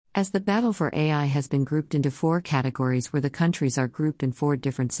As the battle for AI has been grouped into four categories where the countries are grouped in four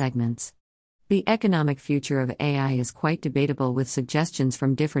different segments. The economic future of AI is quite debatable with suggestions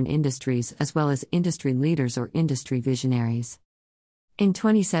from different industries as well as industry leaders or industry visionaries. In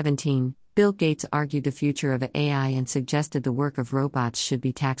 2017, Bill Gates argued the future of AI and suggested the work of robots should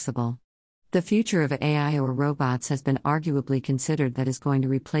be taxable. The future of AI or robots has been arguably considered that is going to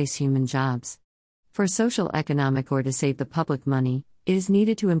replace human jobs. For social, economic, or to save the public money, it is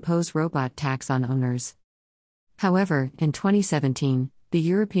needed to impose robot tax on owners. However, in 2017, the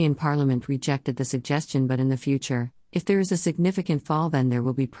European Parliament rejected the suggestion, but in the future, if there is a significant fall, then there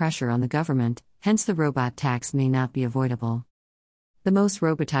will be pressure on the government, hence the robot tax may not be avoidable. The most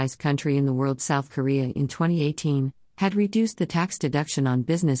robotized country in the world, South Korea, in 2018, had reduced the tax deduction on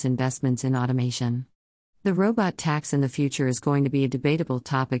business investments in automation. The robot tax in the future is going to be a debatable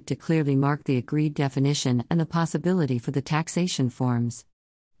topic to clearly mark the agreed definition and the possibility for the taxation forms.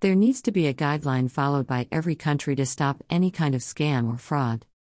 There needs to be a guideline followed by every country to stop any kind of scam or fraud.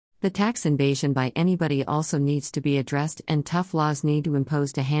 The tax invasion by anybody also needs to be addressed, and tough laws need to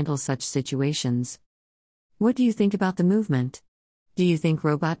impose to handle such situations. What do you think about the movement? Do you think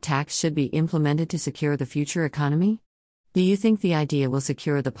robot tax should be implemented to secure the future economy? Do you think the idea will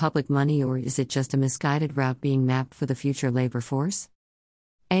secure the public money, or is it just a misguided route being mapped for the future labor force?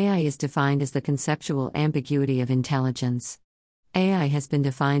 AI is defined as the conceptual ambiguity of intelligence. AI has been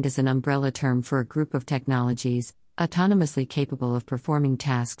defined as an umbrella term for a group of technologies, autonomously capable of performing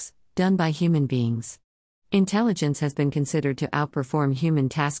tasks, done by human beings. Intelligence has been considered to outperform human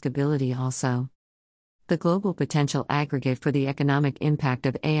task ability also. The global potential aggregate for the economic impact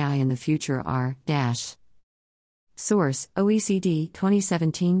of AI in the future are Source: OECD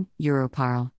 2017, Europarl.